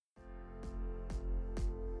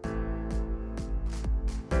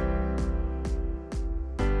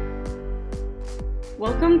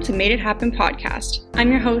Welcome to Made It Happen podcast. I'm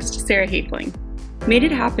your host, Sarah Hafling. Made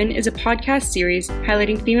It Happen is a podcast series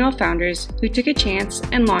highlighting female founders who took a chance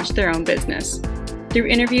and launched their own business. Through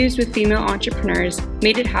interviews with female entrepreneurs,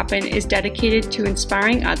 Made It Happen is dedicated to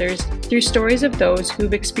inspiring others through stories of those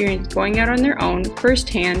who've experienced going out on their own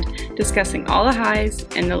firsthand, discussing all the highs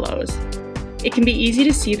and the lows. It can be easy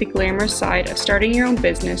to see the glamorous side of starting your own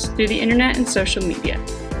business through the internet and social media.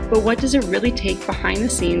 But what does it really take behind the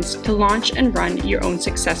scenes to launch and run your own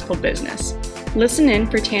successful business? Listen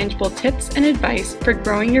in for tangible tips and advice for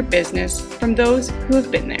growing your business from those who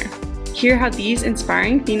have been there. Hear how these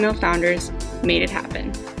inspiring female founders made it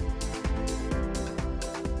happen.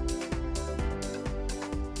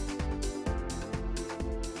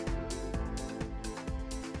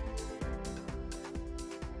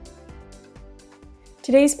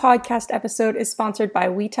 Today's podcast episode is sponsored by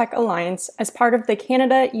WeTech Alliance as part of the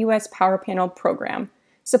Canada-US Power Panel program,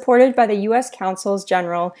 supported by the U.S. Councils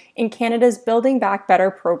General in Canada's Building Back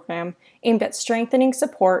Better program aimed at strengthening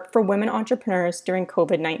support for women entrepreneurs during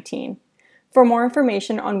COVID-19. For more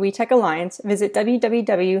information on WeTech Alliance, visit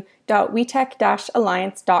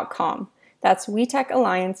www.wetech-alliance.com. That's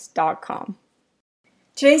wetechalliance.com.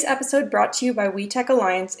 Today's episode, brought to you by WeTech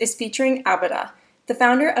Alliance, is featuring Abida, the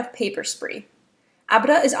founder of Paperspree.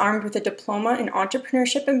 Abida is armed with a diploma in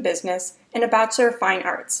entrepreneurship and business and a Bachelor of Fine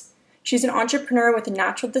Arts. She's an entrepreneur with a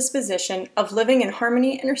natural disposition of living in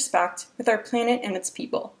harmony and respect with our planet and its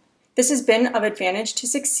people. This has been of advantage to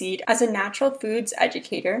succeed as a natural foods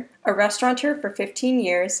educator, a restaurateur for 15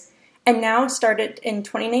 years, and now started in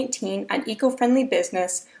 2019 an eco-friendly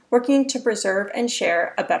business working to preserve and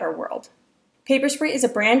share a better world. Paperspree is a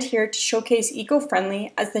brand here to showcase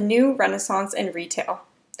eco-friendly as the new renaissance in retail.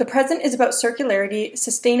 The present is about circularity,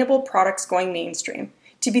 sustainable products going mainstream,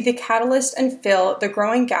 to be the catalyst and fill the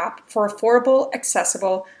growing gap for affordable,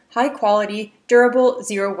 accessible, high-quality, durable,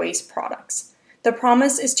 zero-waste products. The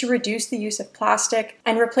promise is to reduce the use of plastic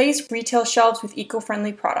and replace retail shelves with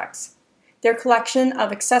eco-friendly products. Their collection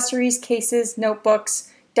of accessories, cases,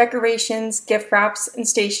 notebooks, decorations, gift wraps, and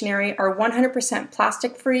stationery are 100%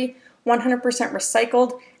 plastic-free, 100%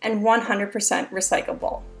 recycled, and 100%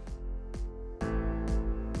 recyclable.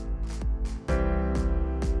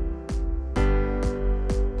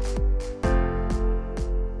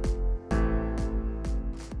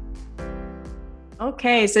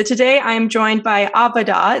 Okay, so today I am joined by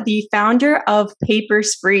Abida, the founder of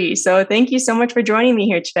Paperspree. So thank you so much for joining me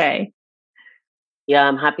here today. Yeah,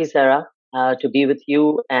 I'm happy, Sarah, to be with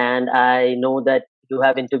you. And I know that you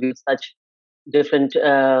have interviewed such different,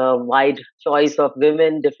 wide choice of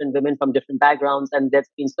women, different women from different backgrounds. And that's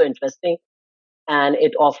been so interesting. And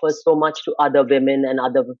it offers so much to other women and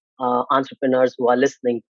other entrepreneurs who are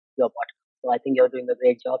listening to your podcast. So I think you're doing a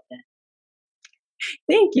great job there.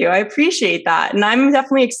 Thank you. I appreciate that. And I'm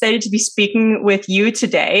definitely excited to be speaking with you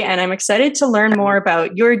today. And I'm excited to learn more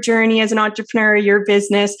about your journey as an entrepreneur, your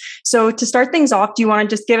business. So to start things off, do you want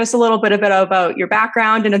to just give us a little bit about your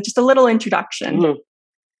background and just a little introduction? Mm-hmm.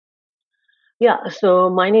 Yeah,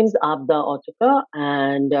 so my name is Abida Otuka,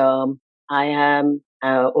 and I am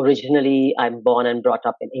originally, I'm born and brought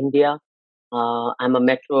up in India. I'm a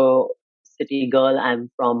metro city girl.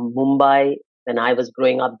 I'm from Mumbai. When I was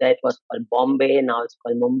growing up there, it was called Bombay. Now it's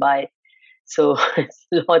called Mumbai. So it's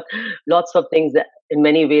lots of things that in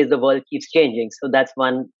many ways the world keeps changing. So that's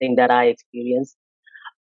one thing that I experienced.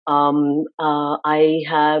 I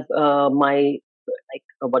have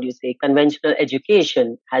conventional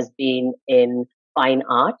education has been in fine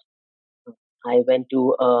art. I went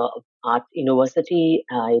to art university.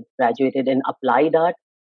 I graduated in applied art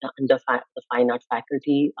under the fine art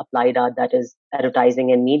faculty, applied art, that is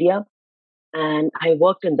advertising and media. And I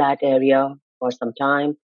worked in that area for some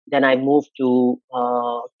time. Then I moved to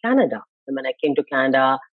Canada. And when I came to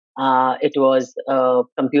Canada, it was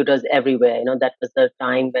computers everywhere. You know, that was the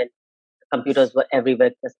time when computers were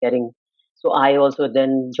everywhere, just getting. So I also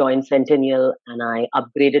then joined Centennial, and I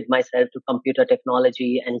upgraded myself to computer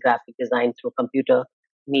technology and graphic design through computer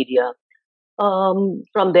media.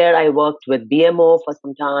 From there, I worked with BMO for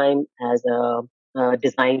some time as a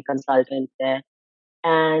design consultant there.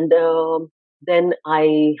 And then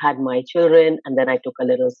I had my children, and then I took a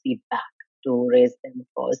little seat back to raise them, of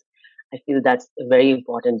course. I feel that's a very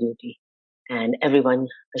important duty, and everyone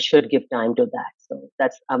should give time to that. So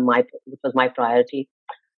that's which was my priority.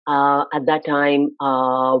 At that time,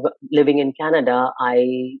 living in Canada,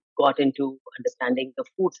 I got into understanding the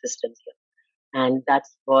food systems here. And that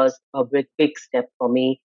was a big step for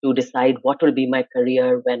me to decide what will be my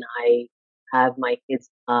career when I have my kids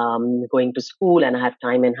going to school and I have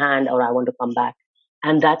time in hand, or I want to come back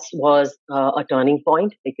And that was a turning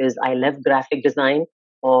point because I left graphic design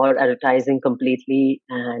or advertising completely,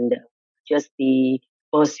 and just the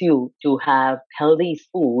pursuit to have healthy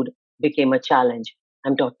food became a challenge.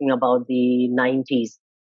 I'm talking about the 90s.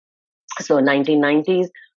 So 1990s,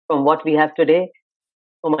 from what we have today,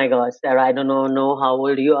 oh my God, Sarah, I don't know how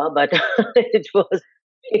old you are, but it was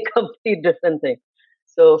a complete different thing.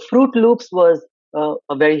 So Fruit Loops was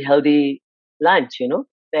a very healthy lunch,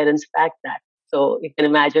 parents packed that. So you can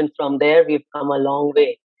imagine from there, we've come a long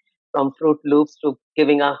way from Fruit Loops to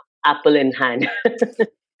giving a apple in hand.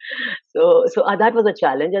 So that was a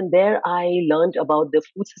challenge, and there I learned about the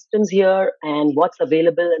food systems here and what's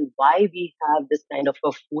available and why we have this kind of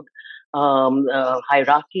a food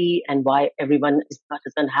hierarchy, and why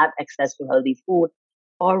doesn't have access to healthy food,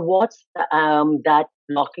 or what's that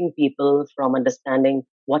blocking people from understanding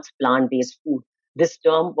what's plant-based food. This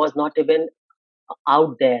term was not even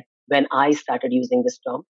out there when I started using this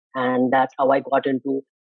term. And that's how I got into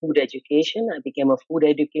food education. I became a food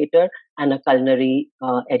educator and a culinary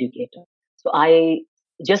educator. So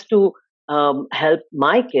just to help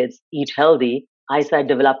my kids eat healthy, I started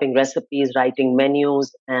developing recipes, writing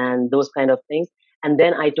menus, and those kind of things. And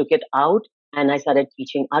then I took it out and I started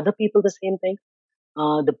teaching other people the same thing.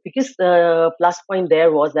 The biggest plus point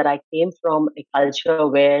there was that I came from a culture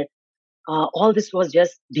where all this was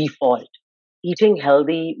just default. Eating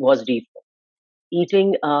healthy was default.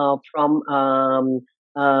 Eating from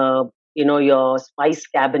your spice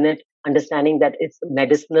cabinet, understanding that it's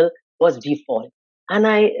medicinal, was default. And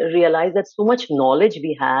I realized that so much knowledge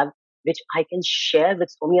we have, which I can share with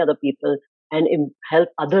so many other people and help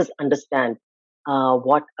others understand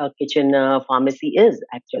what a kitchen pharmacy is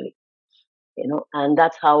actually. And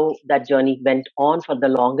that's how that journey went on. For the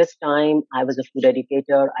longest time I was a food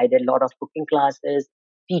educator. I did a lot of cooking classes,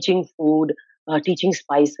 teaching food, teaching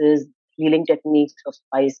spices, healing techniques of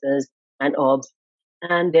spices and herbs,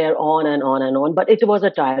 and there on and on and on. But it was a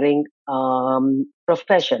tiring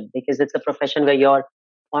profession, because it's a profession where you're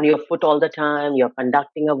on your foot all the time, you're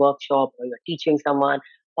conducting a workshop or you're teaching someone.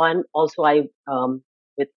 And also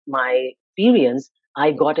with my experience,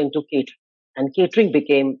 I got into catering, and catering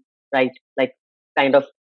became, right, like, kind of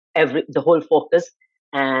the whole focus.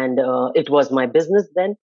 And it was my business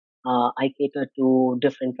then. I catered to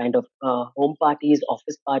different kind of home parties,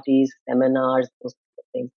 office parties, seminars, those kind of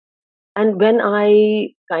things. And when I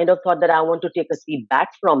kind of thought that I want to take a step back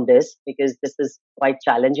from this, because this is quite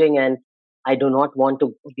challenging and I do not want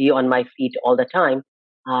to be on my feet all the time,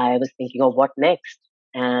 I was thinking of what next.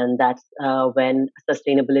 And that's when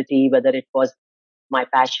sustainability, whether it was my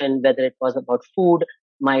passion, whether it was about food,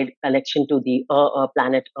 my connection to the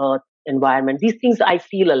planet Earth, environment, these things I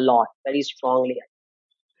feel a lot, very strongly.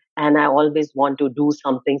 And I always want to do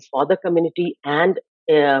something for the community and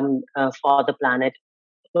for the planet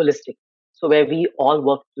holistic. So where we all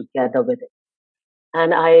work together with it.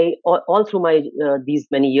 And all through my these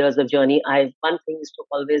many years of journey, one thing is to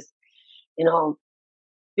always, you know,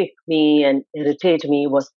 pick me and irritate me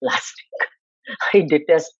was plastic. I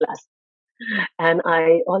detest plastic. And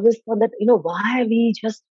I always thought that, why we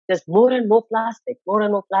just, there's more and more plastic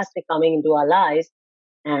coming into our lives.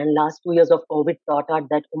 And last 2 years of COVID taught us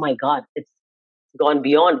that, oh my God, it's gone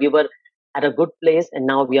beyond. We were at a good place and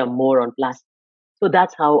now we are more on plastic. So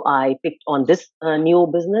that's how I picked on this new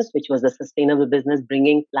business, which was a sustainable business,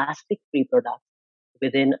 bringing plastic-free products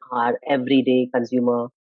within our everyday consumer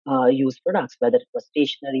use products, whether it was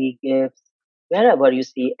stationery, gifts, wherever you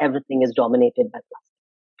see, everything is dominated by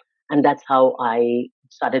plastic. And that's how I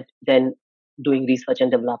started then doing research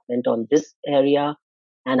and development on this area.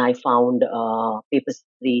 And I found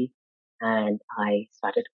Paperspree, and I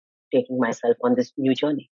started taking myself on this new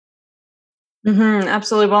journey.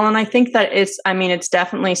 Absolutely. Well, and I think that it's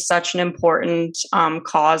definitely such an important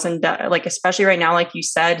cause, and like, especially right now, like you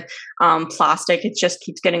said, plastic, it just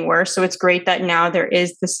keeps getting worse. So it's great that now there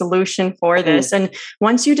is the solution for this. And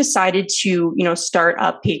once you decided to, start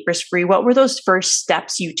up Paperspree, what were those first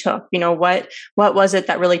steps you took? What was it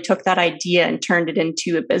that really took that idea and turned it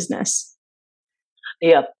into a business?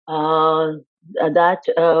 Yeah,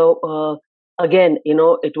 again,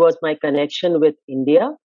 it was my connection with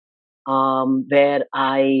India, where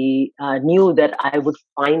I knew that I would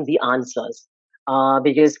find the answers.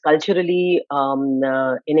 Because culturally,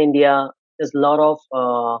 in India, there's a lot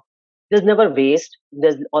of, there's never waste,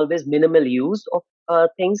 there's always minimal use of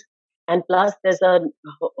things. And plus, there's a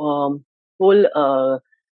whole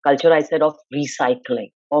culture, I said, of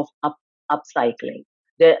recycling, of upcycling.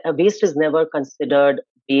 Waste is never considered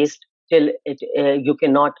waste till you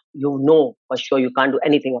cannot, for sure you can't do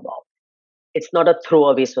anything about it. It's not a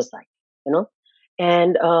throwaway society.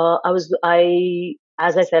 And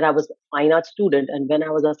as I said, I was a fine art student, and when I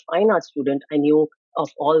was a fine art student, I knew of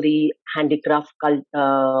all the handicraft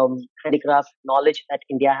knowledge that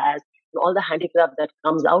India has, and all the handicraft that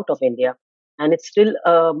comes out of India, and it's still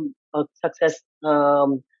a success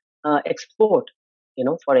export,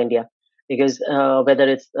 for India, because whether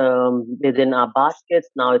it's within our baskets,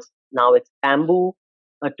 now it's bamboo,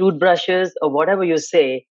 toothbrushes, or whatever you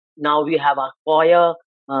say. Now we have our coir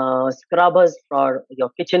scrubbers for your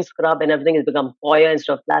kitchen scrub, and everything has become coir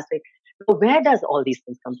instead of plastic. So where does all these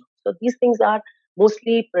things come from? So these things are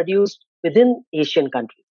mostly produced within Asian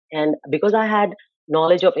countries. And because I had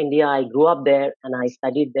knowledge of India, I grew up there and I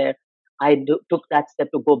studied there. Took that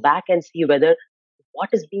step to go back and see whether what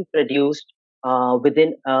is being produced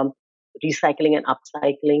within recycling and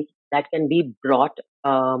upcycling that can be brought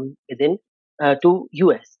within to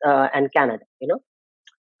US and Canada.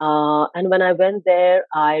 And when I went there,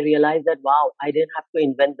 I realized that wow, I didn't have to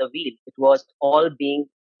invent the wheel. It was all being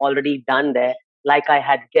already done there, like I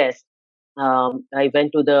had guessed. I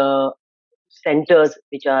went to the centers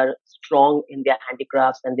which are strong in their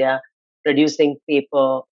handicrafts, and they are producing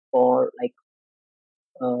paper for like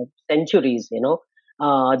centuries,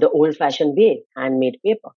 the old fashioned way, handmade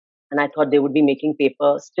paper. And I thought they would be making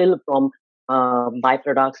paper still from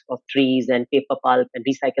byproducts of trees and paper pulp and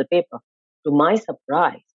recycled paper. To my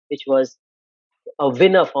surprise, which was a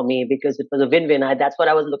winner for me because it was a win win, that's what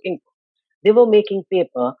I was looking for. They were making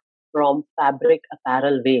paper from fabric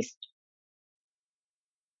apparel waste.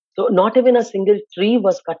 So not even a single tree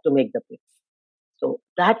was cut to make the paper. So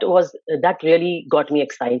that really got me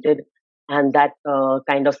excited, and that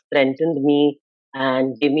kind of strengthened me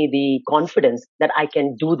and gave me the confidence that I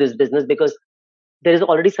can do this business because there is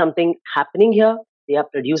already something happening here. They are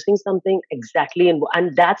producing something exactly,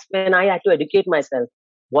 and that's when I had to educate myself.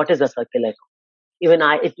 What is a circular economy? Even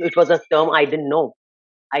it was a term I didn't know.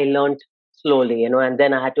 I learned slowly, and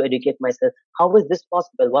then I had to educate myself. How is this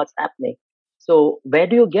possible? What's happening? So where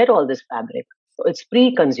do you get all this fabric? So it's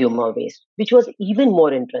pre-consumer waste, which was even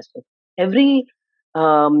more interesting. Every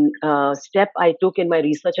step I took in my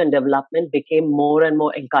research and development became more and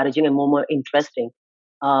more encouraging and more interesting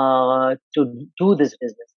to do this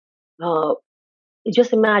business. Uh,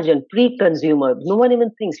 just imagine pre-consumer. No one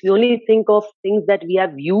even thinks. We only think of things that we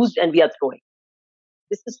have used and we are throwing.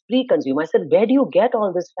 This is pre-consumer. I said, where do you get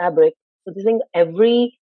all this fabric? So this thing,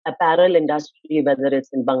 every apparel industry, whether it's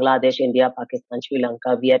in Bangladesh, India, Pakistan, Sri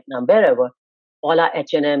Lanka, Vietnam, wherever, all our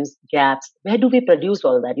H&Ms, Gaps, where do we produce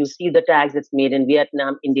all that? You see the tags, it's made in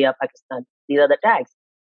Vietnam, India, Pakistan. These are the tags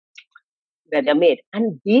where they're made.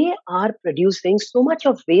 And they are producing so much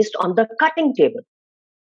of waste on the cutting table.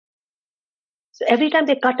 So every time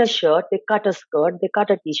they cut a shirt, they cut a skirt, they cut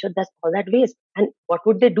a t-shirt, that's all that waste. And what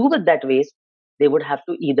would they do with that waste? They would have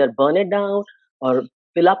to either burn it down or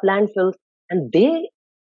fill up landfills. And they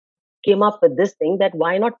came up with this thing that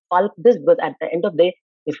why not pulp this? Because at the end of the day,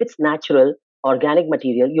 if it's natural, organic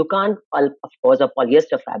material, you can't pulp, of course, a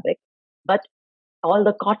polyester fabric, but all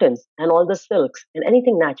the cottons and all the silks and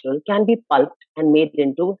anything natural can be pulped and made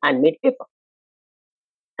into handmade paper.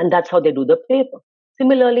 And that's how they do the paper.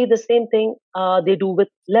 Similarly, the same thing they do with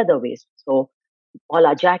leather waste. So all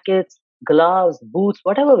our jackets, gloves, boots,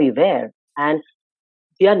 whatever we wear, and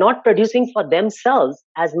they are not producing for themselves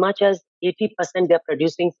as much as 80% they are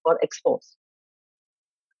producing for exports.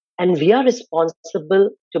 And we are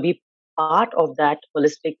responsible to be part of that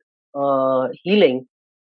holistic healing,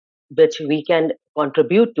 which we can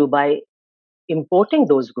contribute to by importing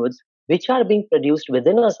those goods which are being produced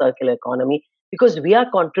within a circular economy because we are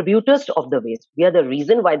contributors of the waste. We are the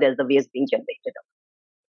reason why there's the waste being generated.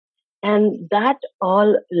 And that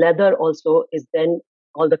all leather also is then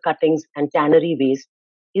all the cuttings and tannery waste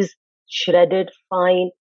is shredded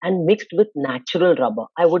fine and mixed with natural rubber.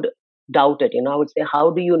 I would doubt it. I would say,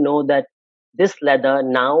 how do you know that this leather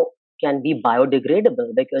now can be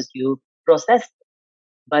biodegradable because you processed it?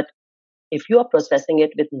 But if you are processing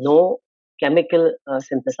it with no chemical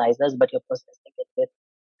synthesizers, but you're processing it with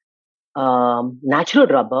natural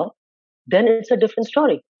rubber, then it's a different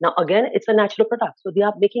story. Now, again, it's a natural product. So they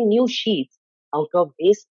are making new sheets out of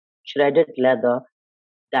waste shredded leather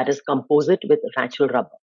that is composite with natural rubber.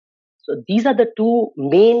 So these are the two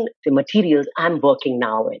main materials I'm working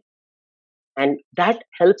now in. And that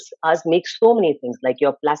helps us make so many things like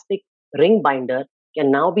your plastic ring binder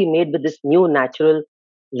can now be made with this new natural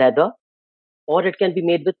leather, or it can be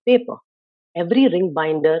made with paper. Every ring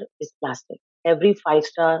binder is plastic. Every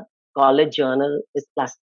 5-star college journal is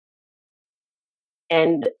plastic.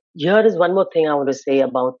 And here is one more thing I want to say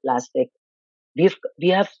about plastic. We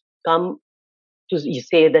have come to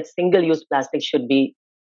say that single-use plastic should be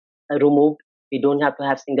removed. We don't have to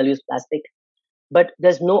have single-use plastic. but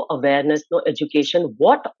there's no awareness, no education.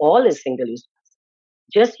 What all is single-use plastic?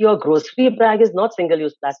 Just your grocery bag is not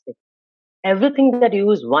single-use plastic. Everything that you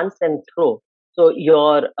use once and throw. So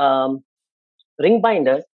your ring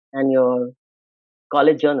binders and your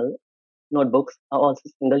college journal notebooks are also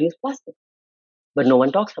single-use plastic, but no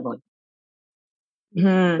one talks about it.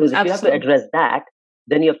 Because if you have to Absolutely. address that,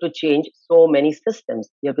 then you have to change so many systems.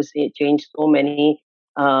 You have to change so many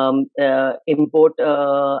import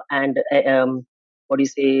and what do you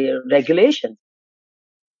say regulations.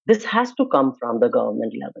 This has to come from the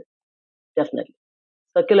government level, definitely.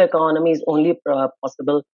 Circular economy is only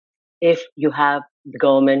possible if you have the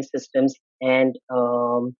government systems and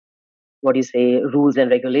what do you say rules and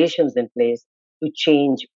regulations in place to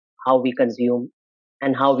change how we consume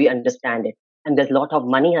and how we understand it. And there's a lot of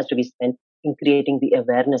money has to be spent in creating the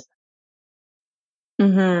awareness.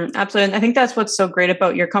 Absolutely. And I think that's what's so great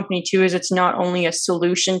about your company too, is it's not only a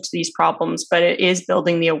solution to these problems, but it is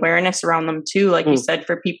building the awareness around them too. Like you said,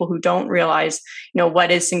 for people who don't realize, what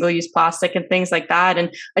is single-use plastic and things like that.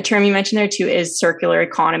 And a term you mentioned there too is circular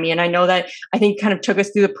economy. And I know that I think kind of took us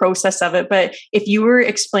through the process of it, but if you were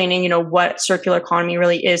explaining, what circular economy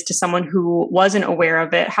really is to someone who wasn't aware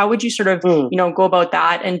of it, how would you sort of, go about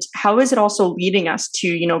that? And how is it also leading us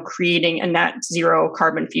to, creating a net zero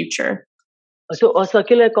carbon future? So a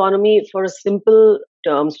circular economy, for a simple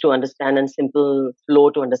terms to understand and simple flow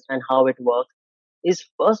to understand how it works, is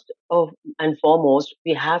first of and foremost,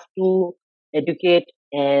 we have to educate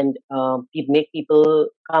and make people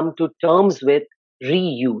come to terms with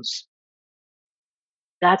reuse.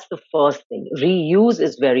 That's the first thing. Reuse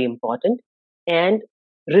is very important, and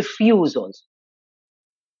refuse also,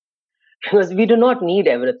 because we do not need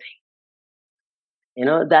everything.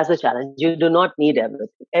 That's a challenge. You do not need everything.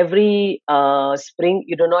 Every spring,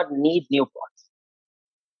 you do not need new pots.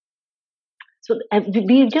 So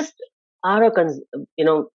we just are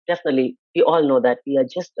definitely, we all know that we are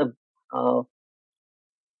just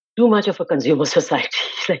too much of a consumer society.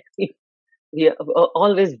 Like we are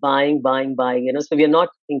always buying, buying, buying. So we are not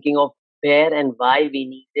thinking of where and why we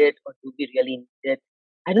need it, or do we really need it.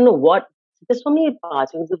 I don't know what. There's so many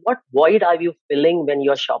parts. What void are you filling when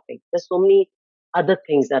you're shopping? There's so many other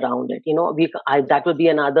things around it. That would be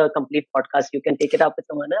another complete podcast. You can take it up with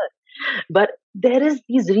someone else. But there is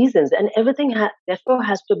these reasons, and everything therefore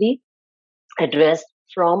has to be addressed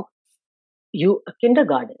from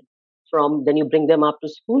kindergarten, from then you bring them up to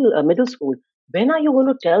school, middle school. When are you going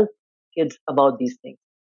to tell kids about these things?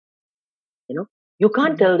 You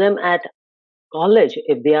can't tell them at college.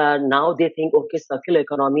 If they think, okay, circular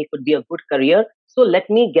economy could be a good career, so let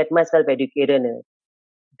me get myself educated in it.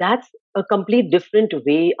 That's a complete different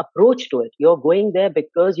way approach to it. You're going there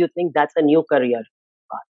because you think that's a new career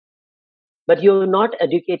path, but you're not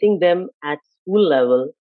educating them at school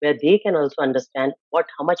level, where they can also understand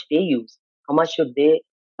how much they use, how much should they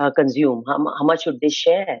consume, how much should they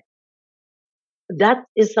share. That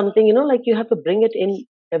is something, like you have to bring it in.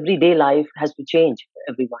 Everyday life has to change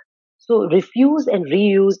for everyone. So refuse and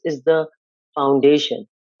reuse is the foundation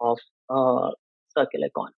of circular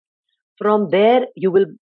economy. From there, you will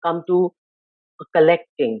come to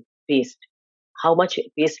collecting waste. How much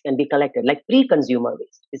waste can be collected? Like pre-consumer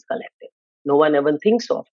waste is collected. No one ever thinks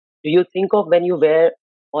of. Do you think of when you wear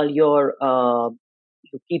all your,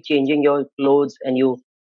 you keep changing your clothes and you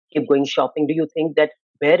keep going shopping? Do you think that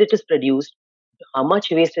where it is produced, how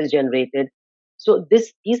much waste is generated? So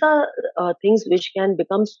these are things which can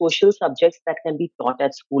become social subjects that can be taught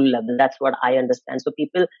at school level. That's what I understand. So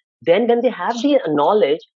people then, when they have the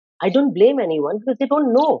knowledge, I don't blame anyone because they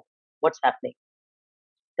don't know what's happening.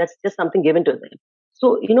 That's just something given to them.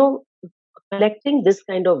 So collecting this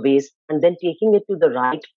kind of waste and then taking it to the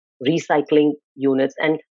right recycling units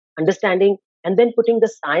and understanding and then putting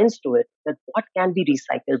the science to it, that what can be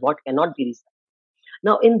recycled, what cannot be recycled.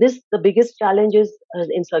 Now, in this, the biggest challenge is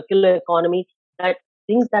in circular economy that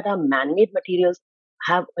things that are man-made materials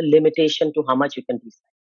have a limitation to how much you can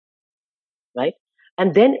recycle, right?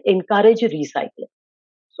 And then encourage recycling.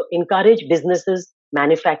 So encourage businesses,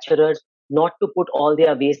 manufacturers not to put all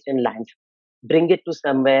their waste in landfill. Bring it to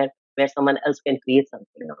somewhere where someone else can create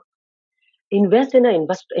something else. Invest in an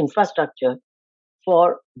infrastructure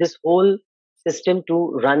for this whole system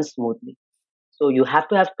to run smoothly. So you have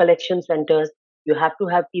to have collection centers. You have to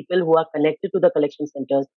have people who are connected to the collection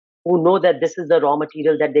centers, who know that this is the raw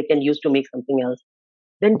material that they can use to make something else.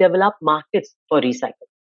 Then develop markets for recycling.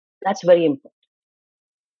 That's very important.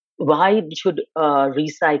 Why should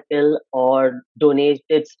recycle or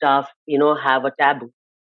donated stuff, have a taboo?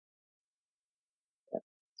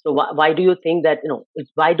 So why do you think that,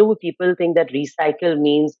 why do people think that recycle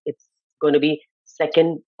means it's going to be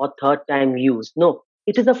second or third time use. No,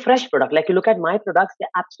 it is a fresh product. Like you look at my products, they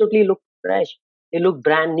absolutely look fresh. They look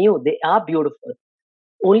brand new. They are beautiful.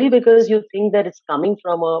 Only because you think that it's coming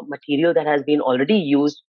from a material that has been already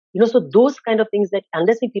used. So those kind of things that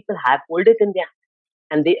unless the people have hold it in their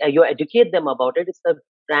and they you educate them about it, it's a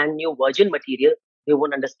brand new virgin material, they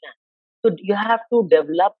won't understand. So you have to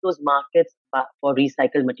develop those markets for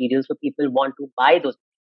recycled materials so people want to buy those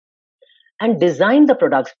and design the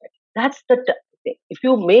products better. That's the thing. If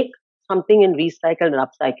you make something in recycled and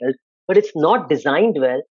upcycled, but it's not designed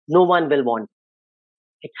well, no one will want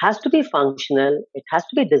it. It has to be functional, it has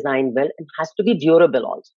to be designed well, and has to be durable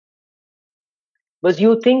also. Because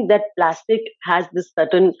you think that plastic has this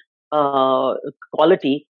certain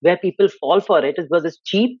quality where people fall for it is because it's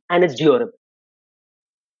cheap and it's durable.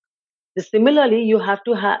 Similarly, you have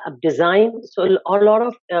to have design. So a lot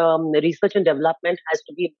of research and development has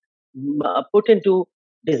to be put into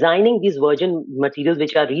designing these virgin materials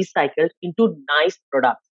which are recycled into nice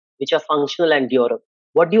products which are functional and durable.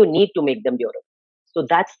 What do you need to make them durable? So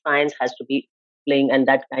that science has to be playing, and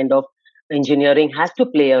that kind of engineering has to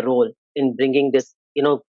play a role in bringing this,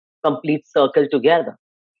 complete circle together.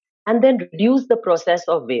 And then reduce the process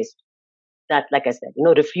of waste. That, like I said,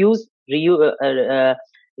 refuse, recycle,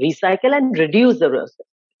 and reduce the waste.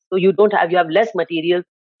 So you have less material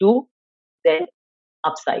to then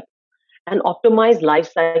upcycle and optimize life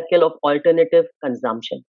cycle of alternative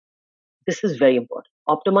consumption. This is very important.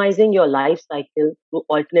 Optimizing your life cycle to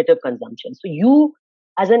alternative consumption. So you,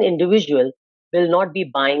 as an individual, will not be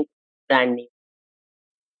buying brand new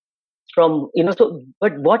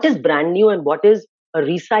but what is brand new and what is a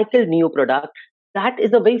recycled new product? That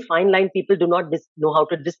is a very fine line people do not know how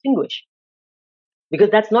to distinguish, because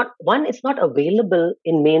that's not one, it's not available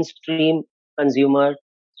in mainstream consumer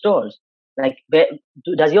stores. Like,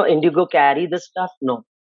 does your Indigo carry this stuff? No,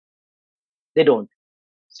 they don't.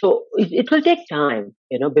 So it will take time,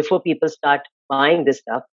 before people start buying this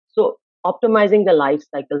stuff. So optimizing the life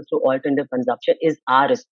cycle through alternative consumption is our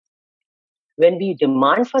responsibility. When we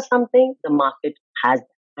demand for something, the market has,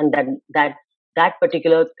 and then that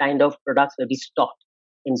particular kind of products will be stocked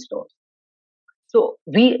in stores. So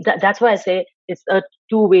that's why I say it's a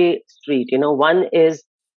two-way street. One is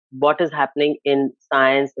what is happening in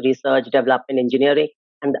science, research, development, engineering,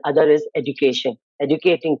 and the other is education,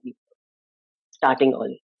 educating people, starting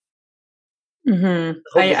early. Mm-hmm.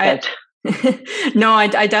 No,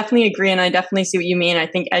 I definitely agree. And I definitely see what you mean. I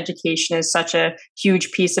think education is such a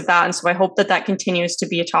huge piece of that. And so I hope that continues to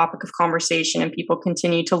be a topic of conversation and people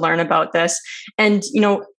continue to learn about this. And,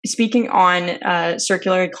 speaking on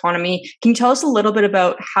circular economy, can you tell us a little bit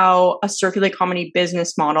about how a circular economy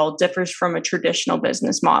business model differs from a traditional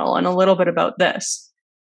business model, and a little bit about this?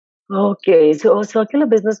 Okay. So a circular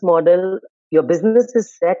business model, your business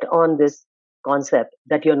is set on this concept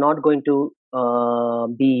that you're not going to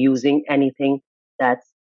be using anything that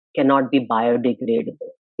cannot be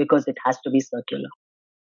biodegradable, because it has to be circular.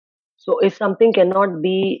 So if something cannot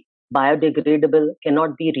be biodegradable,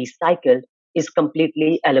 cannot be recycled, is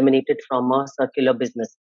completely eliminated from a circular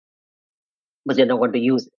business, but you're not going to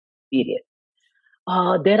use it, period.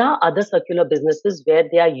 There are other circular businesses where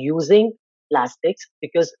they are using plastics,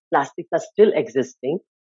 because plastics are still existing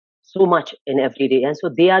so much in every day. And so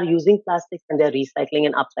they are using plastics and they're recycling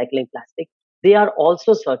and upcycling plastic. They are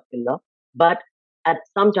also circular, but at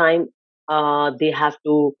some time they have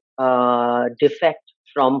to defect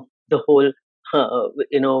from the whole,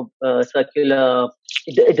 circular.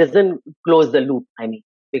 It doesn't close the loop, I mean,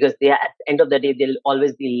 because they are, at the end of the day, they'll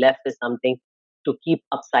always be left with something to keep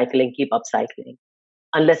upcycling,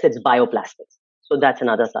 unless it's bioplastics. So that's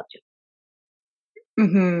another subject.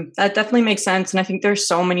 Mm-hmm. That definitely makes sense. And I think there's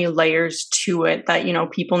so many layers to it that,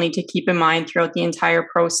 people need to keep in mind throughout the entire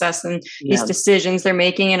process and these decisions they're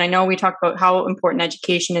making. And I know we talked about how important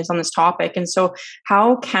education is on this topic. And so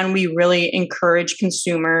how can we really encourage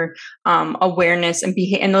consumer awareness and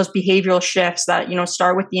those behavioral shifts that,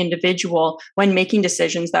 start with the individual when making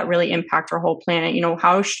decisions that really impact our whole planet?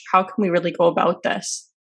 How can we really go about this?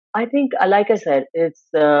 I think, like I said, it's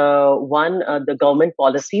the government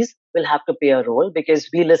policies will have to play a role, because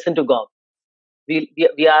we listen to government. We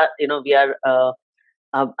are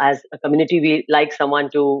as a community, we like someone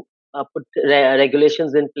to put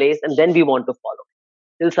regulations in place, and then we want to follow.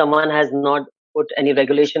 Till someone has not put any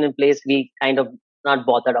regulation in place, we kind of not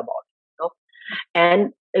bothered about it.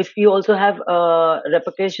 And if you also have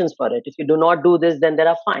repercussions for it, if you do not do this, then there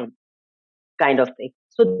are fines, kind of thing.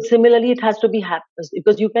 So similarly, it has to be happens,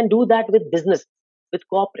 because you can do that with business, with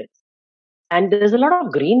corporates, and there's a lot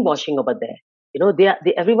of greenwashing over there.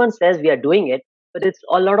 Everyone says we are doing it, but it's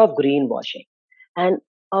a lot of greenwashing. And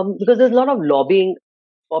Because there's a lot of lobbying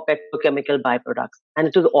for petrochemical byproducts, and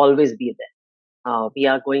it will always be there. We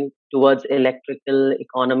are going towards electrical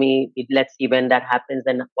economy. Let's see when that happens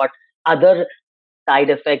and what other side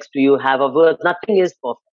effects do you have of words. Nothing is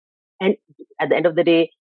perfect. And at the end of the day,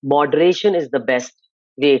 moderation is the best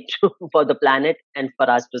way to, for the planet and for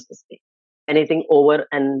us to sustain. Anything over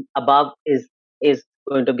and above is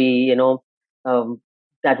going to be,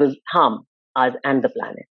 that will harm us and the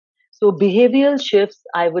planet. So behavioral shifts,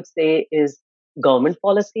 I would say, is government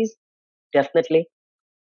policies, definitely.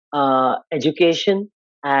 Education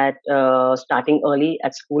at starting early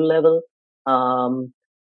at school level. Um,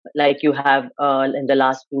 like you have in the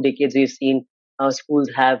last 2 decades, we've seen schools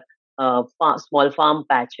have small farm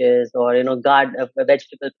patches or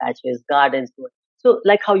vegetable patches, gardens. So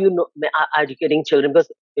like how educating children,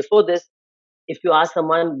 because before this, if you ask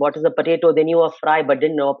someone what is a potato, they knew a fry but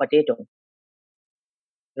didn't know a potato,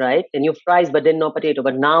 right? They knew fries but didn't know potato.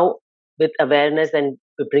 But now with awareness and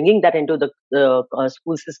bringing that into the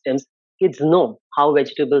school systems, kids know how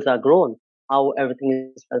vegetables are grown, how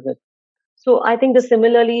everything is present. So I think that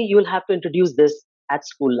similarly, you'll have to introduce this at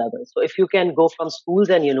school level. So if you can go from schools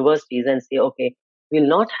and universities and say, okay, we'll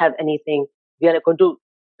not have anything, we are going to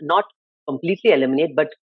not completely eliminate, but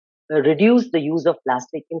reduce the use of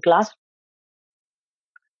plastic in class.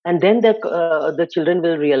 And then the children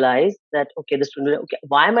will realize that, okay, the student, okay,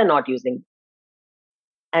 why am I not using?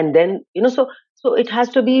 And then, so it has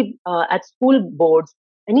to be at school boards,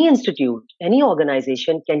 any institute, any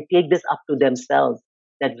organization can take this up to themselves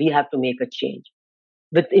that we have to make a change.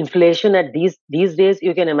 With inflation at these days,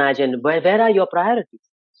 you can imagine where are your priorities.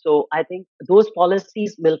 So I think those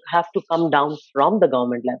policies will have to come down from the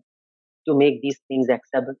government level to make these things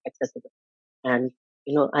accessible. And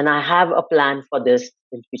and I have a plan for this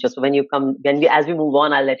in future. So as we move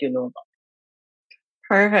on, I'll let you know about.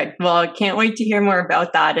 Perfect. Well, I can't wait to hear more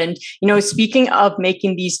about that. And, speaking of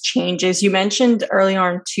making these changes, you mentioned early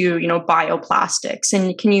on to, bioplastics.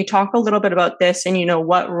 And can you talk a little bit about this and,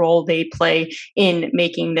 what role they play in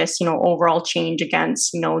making this, overall change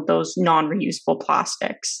against, those non-reusable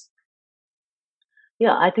plastics?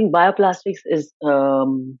 Yeah, I think bioplastics is,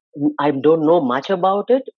 I don't know much about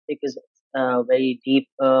it because it's a very deep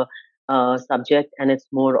subject and it's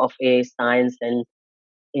more of a science and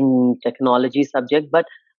in technology subject, but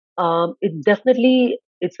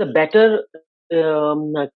it's a better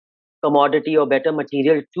um, uh, commodity or better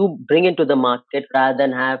material to bring into the market rather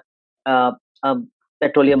than have uh,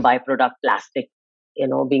 petroleum byproduct plastic,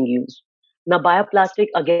 being used. Now, bioplastic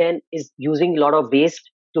again is using a lot of waste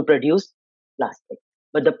to produce plastic,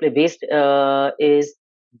 but the waste is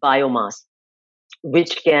biomass,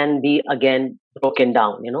 which can be again broken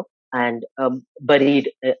down, and buried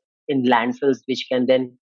in landfills, which can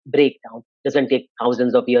then break down. Doesn't take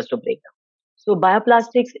thousands of years to break down. So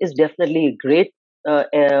bioplastics is definitely a great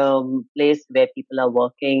place where people are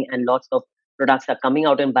working, and lots of products are coming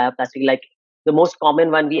out in bioplastic. Like the most common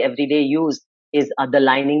one we everyday use is the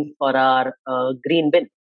lining for our green bin.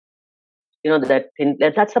 That thin,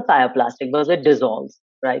 that's a bioplastic because it dissolves,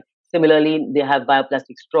 right? Similarly, they have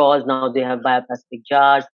bioplastic straws, now they have bioplastic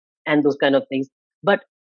jars and those kind of things. But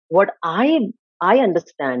what I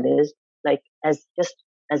understand is, like, as just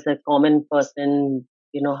as a common person,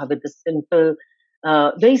 with the simple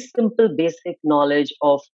very simple basic knowledge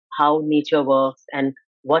of how nature works and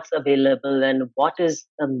what's available and what is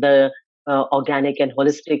the organic and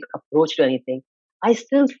holistic approach to anything, I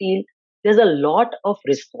still feel there's a lot of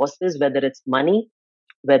resources, whether it's money,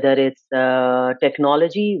 whether it's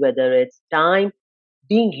technology, whether it's time,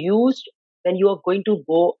 being used when you are going to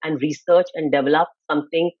go and research and develop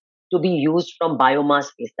something to be used from biomass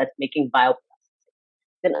waste that's making bioplastic.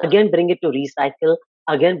 Then again, bring it to recycle,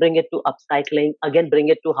 again, bring it to upcycling, again, bring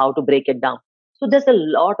it to how to break it down. So there's a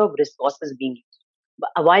lot of resources being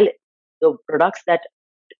used. While the products that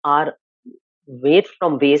are made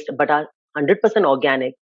from waste but are 100%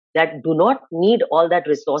 organic, that do not need all that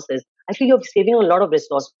resources, I think you're saving a lot of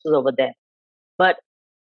resources over there. But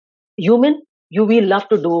human, we love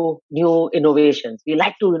to do new innovations. We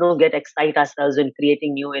like to get excite ourselves in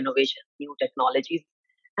creating new innovations, new technologies,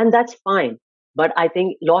 and that's fine. But I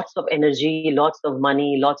think lots of energy, lots of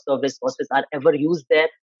money, lots of resources are ever used there,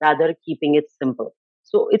 rather keeping it simple.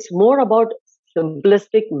 So it's more about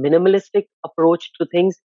simplistic, minimalistic approach to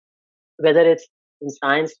things, whether it's in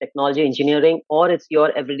science, technology, engineering, or it's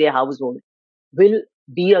your everyday household, will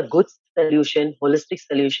be a good solution, holistic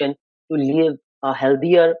solution to live a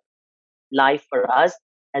healthier life for us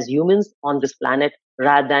as humans on this planet,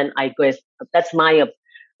 rather than, I guess, that's my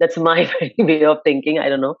way of thinking. I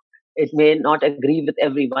don't know. It may not agree with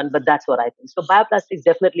everyone, but that's what I think. So bioplastics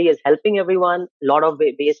definitely is helping everyone. A lot of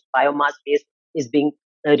waste, biomass waste, is being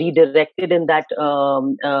redirected in that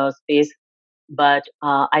space. But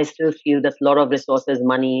I still feel there's a lot of resources,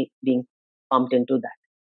 money being pumped into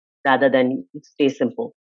that rather than stay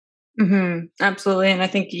simple. Absolutely. And I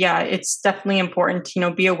think, yeah, it's definitely important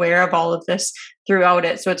to, be aware of all of this throughout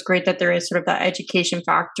it. So it's great that there is sort of that education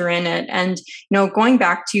factor in it. And, going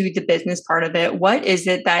back to the business part of it, what is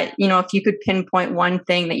it that, if you could pinpoint one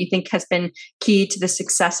thing that you think has been key to the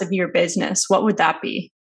success of your business, what would that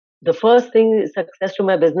be? The first thing, success to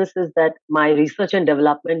my business, is that my research and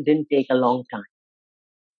development didn't take a long time.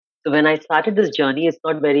 So when I started this journey, it's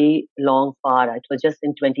not very long far. It was just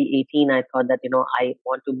in 2018. I thought that, I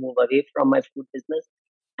want to move away from my food business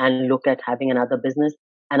and look at having another business.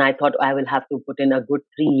 And I thought I will have to put in a good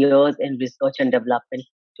 3 years in research and development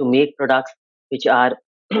to make products which are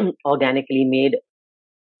organically made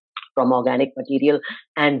from organic material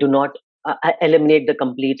and do not eliminate the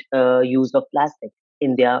complete use of plastic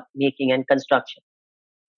in their making and construction.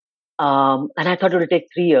 And I thought it would take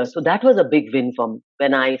 3 years. So that was a big win for me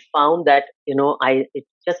when I found that, it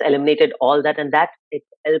just eliminated all that, and that it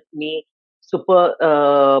helped me super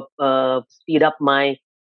speed up my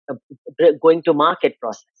uh, going to market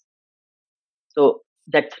process. So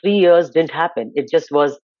that 3 years didn't happen. It just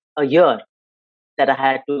was a year that I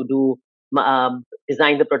had to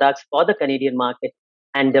design the products for the Canadian market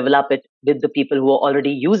and develop it with the people who are already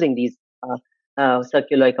using these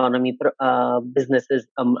circular economy businesses,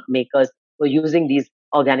 makers who are using these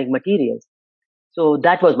organic materials. So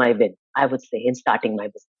that was my win, I would say, in starting my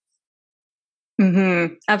business.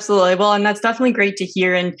 Absolutely. Well, and that's definitely great to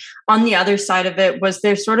hear. And on the other side of it, was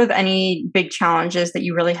there sort of any big challenges that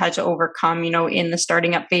you really had to overcome, in the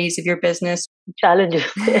starting up phase of your business?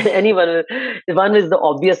 Challenges, anyone. The one is the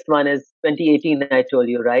obvious one is 2018. I told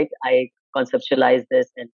you, right? I conceptualized this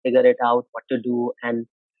and figured it out what to do, and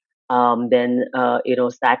then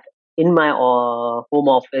sat in my home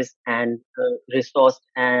office and resourced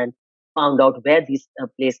and found out where these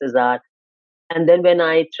places are. And then when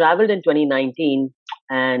I traveled in 2019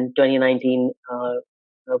 and 2019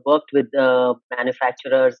 worked with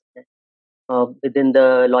manufacturers within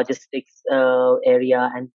the logistics area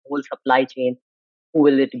and whole supply chain, who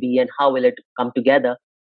will it be and how will it come together?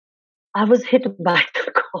 I was hit by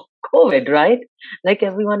the COVID, right? Like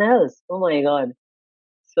everyone else. Oh my God.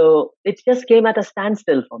 So it just came at a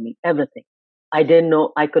standstill for me, everything. I didn't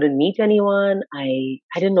know, I couldn't meet anyone. I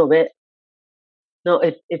didn't know where. No,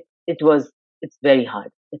 it was, it's very hard.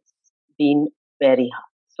 It's been very hard.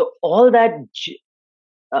 So all that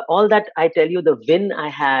I tell you, the win I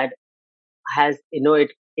had has,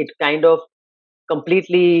 it kind of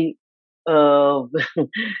completely uh,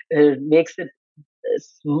 makes it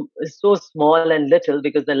so small and little,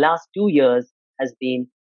 because the last 2 years has been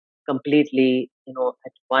completely,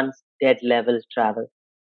 at once dead level travel,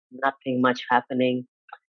 nothing much happening.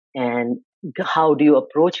 And how do you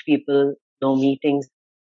approach people? No meetings.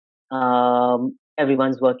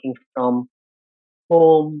 Everyone's working from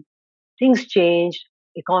home. Things change.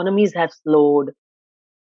 Economies have slowed.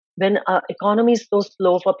 When economy is so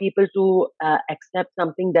slow, for people to accept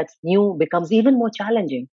something that's new becomes even more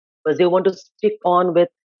challenging, because they want to stick on with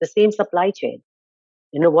the same supply chain,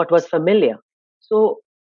 what was familiar. So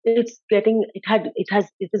it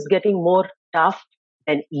is getting more tough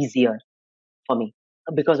and easier for me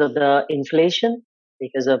because of the inflation,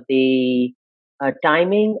 because of the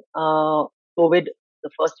timing. COVID, the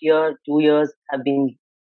first year, 2 years have been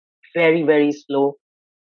very, very slow.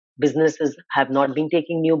 Businesses have not been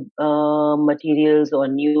taking new materials or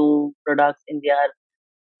new products in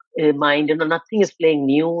their mind. Nothing is playing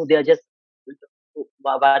new. They are just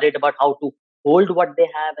worried about how to hold what they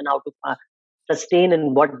have and how to sustain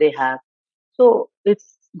in what they have. So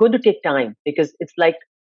it's going to take time, because it's like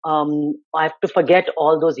I have to forget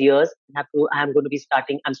all those years. I'm going to be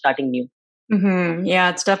starting. I'm starting new. Yeah,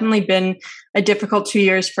 it's definitely been a difficult 2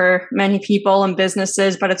 years for many people and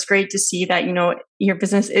businesses, but it's great to see that, your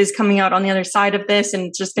business is coming out on the other side of this and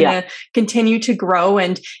it's just going to continue to grow.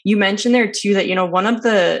 And you mentioned there too that, one of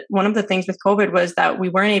the things with COVID was that we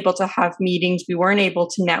weren't able to have meetings, we weren't able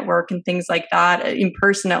to network and things like that in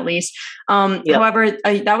person, at least. However,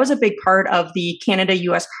 that was a big part of the Canada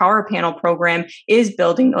US Power Panel program, is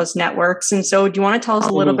building those networks. And so do you want to tell us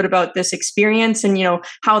a little bit about this experience and,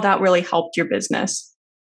 how that really helped your business?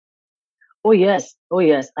 Oh yes, oh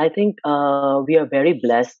yes. I think we are very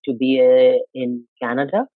blessed to be in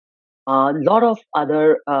Canada. A lot of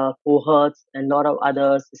other cohorts and a lot of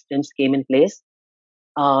other systems came in place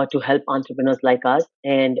to help entrepreneurs like us,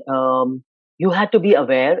 and you had to be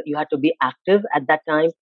aware. You had to be active at that time.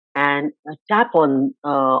 and tap on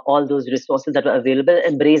all those resources that were available,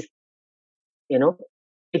 embrace, you know,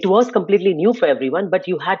 it was completely new for everyone, but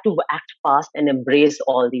you had to act fast and embrace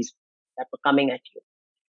all these that were coming at you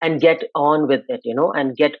and get on with it,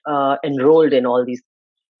 and get enrolled in all these.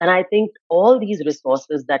 And I think all these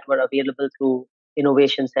resources that were available through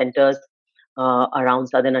innovation centers around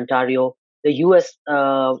Southern Ontario, the US,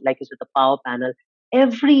 like you said, the Power Panel,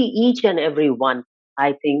 each and every one,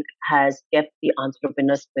 I think, has kept the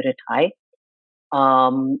entrepreneur spirit high. I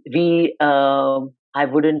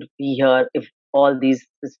wouldn't be here if all these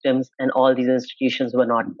systems and all these institutions were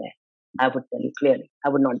not there. I would tell you clearly, I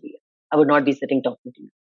would not be here. I would not be sitting talking to you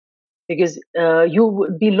because you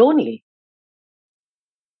would be lonely.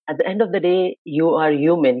 At the end of the day, you are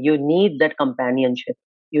human. You need that companionship.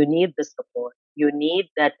 You need the support. You need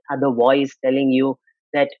that other voice telling you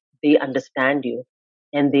that they understand you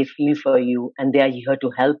and they feel for you and they are here to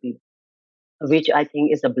help you, which I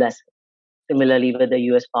think is a blessing. Similarly, with the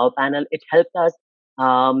US Power Panel, it helped us.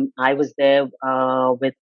 I was there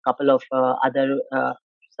with a couple of other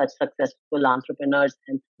such successful entrepreneurs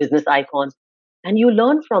and business icons, and you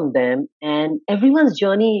learn from them. And everyone's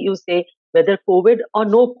journey, you say, whether COVID or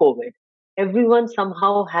no COVID, everyone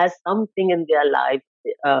somehow has something in their life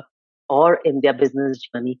uh, or in their business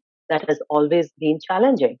journey that has always been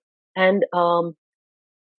challenging. And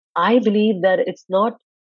I believe that it's not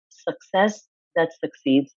success that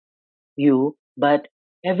succeeds you, but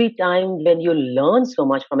every time when you learn so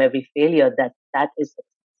much from every failure, that is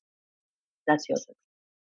that's your success.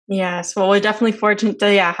 Yes, well, we're definitely fortunate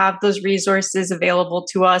to have those resources available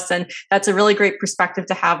to us, and that's a really great perspective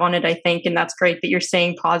to have on it, I think. And that's great that you're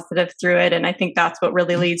staying positive through it. And I think that's what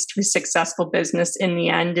really leads to a successful business in the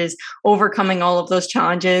end, is overcoming all of those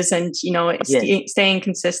challenges and Yes. staying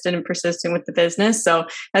consistent and persistent with the business. So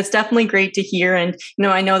that's definitely great to hear. And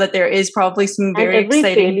I know that there is probably some And very every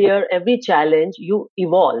exciting. failure, every challenge, you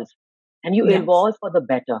evolve and you Yes. evolve for the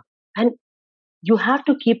better. And you have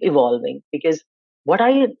to keep evolving because what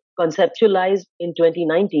I conceptualized in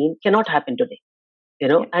 2019 cannot happen today,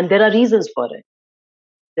 Yeah. and there are reasons for it.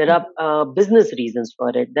 There Mhm. are business reasons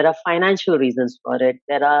for it. There are financial reasons for it.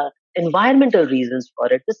 There are environmental reasons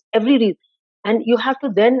for it. Just every reason, and you have to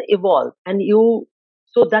then evolve. And you,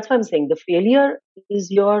 so that's why I'm saying the failure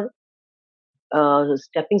is your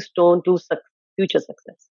stepping stone to future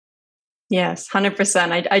success. Yes,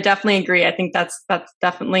 100%. I definitely agree. I think that's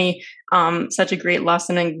definitely such a great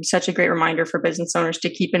lesson and such a great reminder for business owners to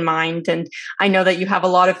keep in mind. And I know that you have a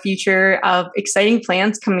lot of future of exciting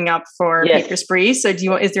plans coming up for Paper Yes. Spree. So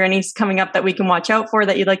is there any coming up that we can watch out for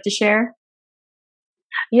that you'd like to share?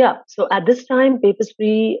 Yeah. So at this time, Paper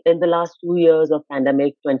Spree in the last 2 years of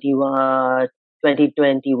pandemic,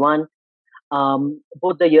 2021,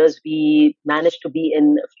 both the years we managed to be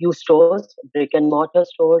in a few stores, brick and mortar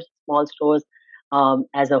stores, small stores,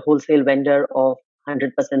 as a wholesale vendor of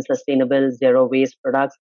 100% sustainable, zero waste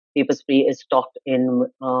products. Paper Spree is stocked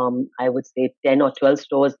in, I would say, 10 or 12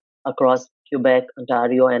 stores across Quebec,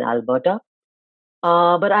 Ontario, and Alberta.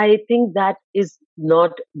 But I think that is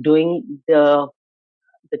not doing the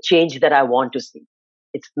change that I want to see.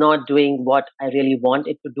 It's not doing what I really want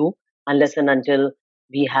it to do unless and until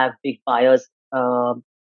we have big buyers,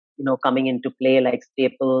 coming into play like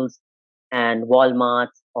Staples and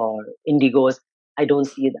Walmarts or Indigos. I don't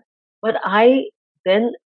see that. But I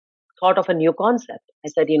then thought of a new concept. I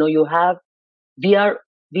said, we are,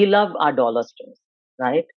 we love our dollar stores,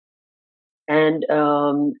 right? And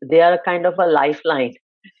they are kind of a lifeline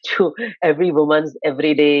to every woman's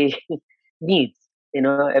everyday needs.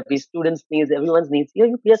 Every student's needs, everyone's needs.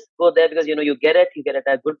 You just go there because you get it, you get it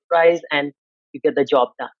at a good price, and you get the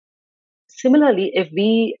job done. Similarly, if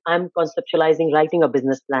I'm conceptualizing writing a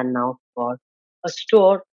business plan now for a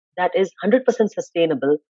store that is 100%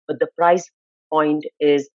 sustainable, but the price point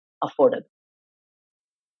is affordable,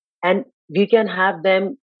 and we can have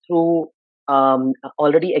them through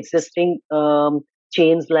already existing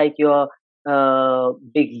chains like your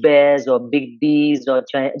Big Bears or Big D's or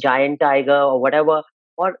Giant Tiger or whatever.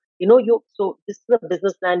 Or you. So this is a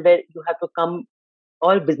business plan where you have to come.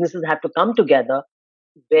 All businesses have to come together,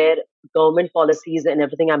 where government policies and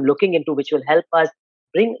everything I'm looking into, which will help us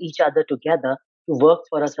bring each other together to work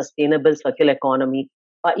for a sustainable circular economy,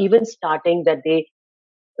 or even starting that they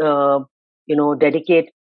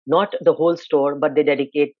dedicate not the whole store, but they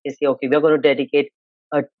say, okay, we're going to dedicate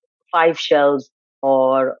 5 shelves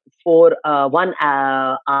or one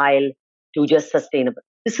aisle to just sustainable.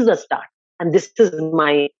 This is a start. And this is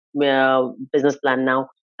my business plan now.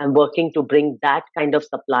 I'm working to bring that kind of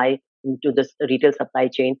supply into this retail supply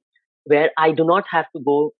chain where I do not have to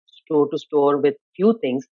go store to store with few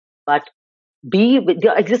things, but be with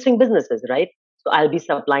their existing businesses, right? So I'll be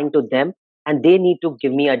supplying to them, and they need to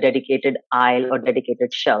give me a dedicated aisle or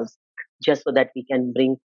dedicated shelves, just so that we can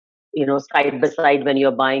bring, side by side when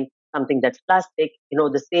you're buying something that's plastic,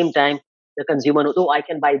 the same time the consumer knows, oh, I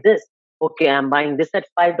can buy this. Okay, I'm buying this at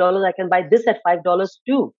 $5. I can buy this at $5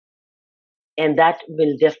 too. And that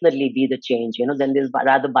will definitely be the change. Then they'll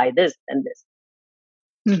rather buy this than this.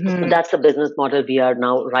 So that's the business model we are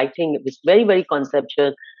now writing. It's very, very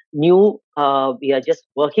conceptual, new. We are just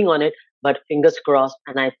working on it, but fingers crossed.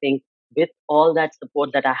 And I think with all that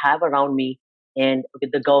support that I have around me, and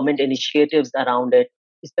with the government initiatives around it,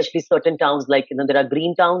 especially certain towns like, there are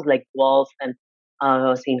green towns like Guelph and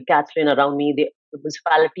St. Catherine around me, the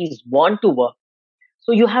municipalities want to work.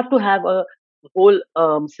 So you have to have a whole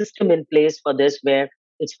system in place for this, where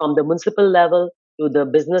it's from the municipal level to the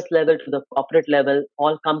business level to the corporate level,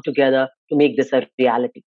 all come together to make this a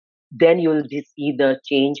reality. Then you'll see the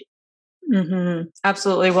change.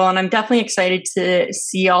 Absolutely. Well, and I'm definitely excited to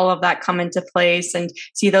see all of that come into place and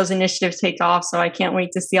see those initiatives take off. So I can't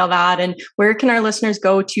wait to see all that. And where can our listeners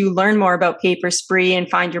go to learn more about Paper Spree and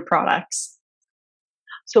find your products?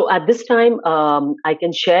 So at this time, I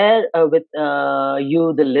can share with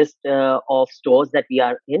you the list of stores that we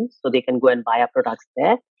are in, so they can go and buy our products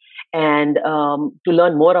there. And to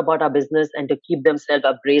learn more about our business and to keep themselves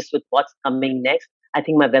abreast with what's coming next, I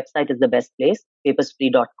think my website is the best place,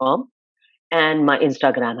 paperspree.com, and my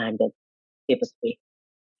Instagram handle, Paperspree.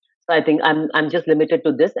 So I think I'm just limited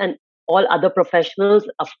to this, and all other professionals,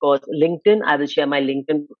 of course, LinkedIn. I will share my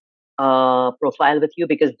LinkedIn profile with you,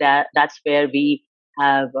 because that's where we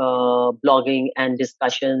have blogging and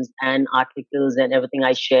discussions and articles and everything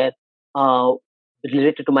I share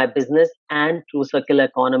related to my business and to circular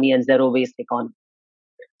economy and zero waste economy.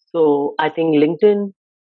 So I think LinkedIn,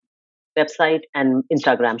 website, and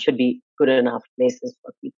Instagram should be good enough places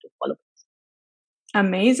for people to follow.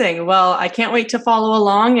 Amazing. Well, I can't wait to follow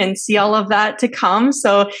along and see all of that to come.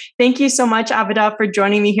 So thank you so much, Abida, for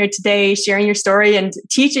joining me here today, sharing your story and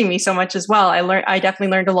teaching me so much as well. I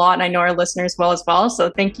definitely learned a lot, and I know our listeners will as well. So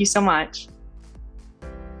thank you so much.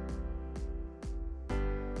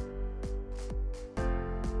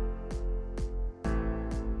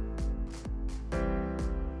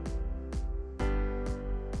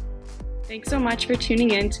 Thanks so much for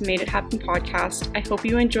tuning in to Made It Happen podcast. I hope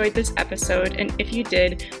you enjoyed this episode, and if you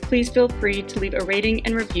did, please feel free to leave a rating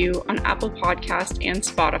and review on Apple Podcast and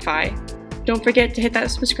Spotify. Don't forget to hit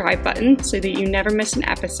that subscribe button so that you never miss an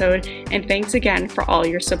episode, and thanks again for all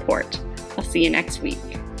your support. I'll see you next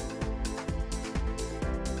week.